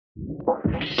Easy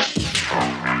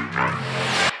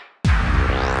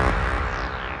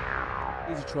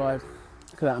try.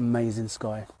 Look at that amazing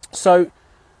sky. So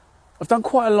I've done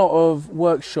quite a lot of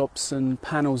workshops and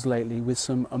panels lately with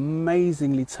some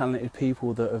amazingly talented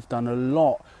people that have done a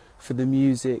lot for the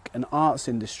music and arts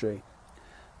industry.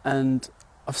 And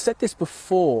I've said this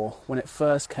before when it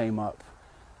first came up.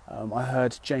 I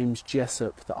heard James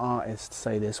Jessup, the artist,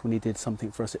 say this when he did something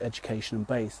for us at Education and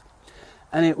Bass.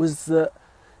 And it was that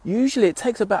usually it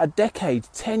takes about a decade,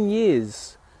 10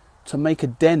 years to make a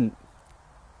dent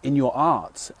in your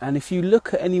art. And if you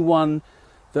look at anyone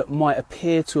that might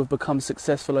appear to have become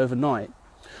successful overnight,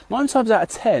 9 times out of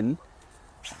 10,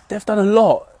 they've done a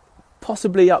lot,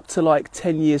 possibly up to like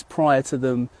 10 years prior to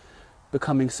them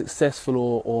becoming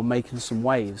successful or making some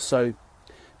waves. So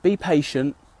be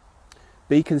patient,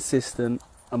 be consistent,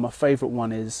 and my favourite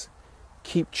one is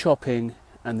keep chopping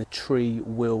and the tree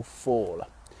will fall.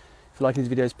 If you like these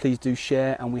videos, please do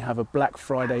share, and we have a Black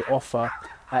Friday offer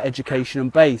at Education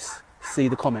and Bass. See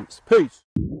the comments. Peace.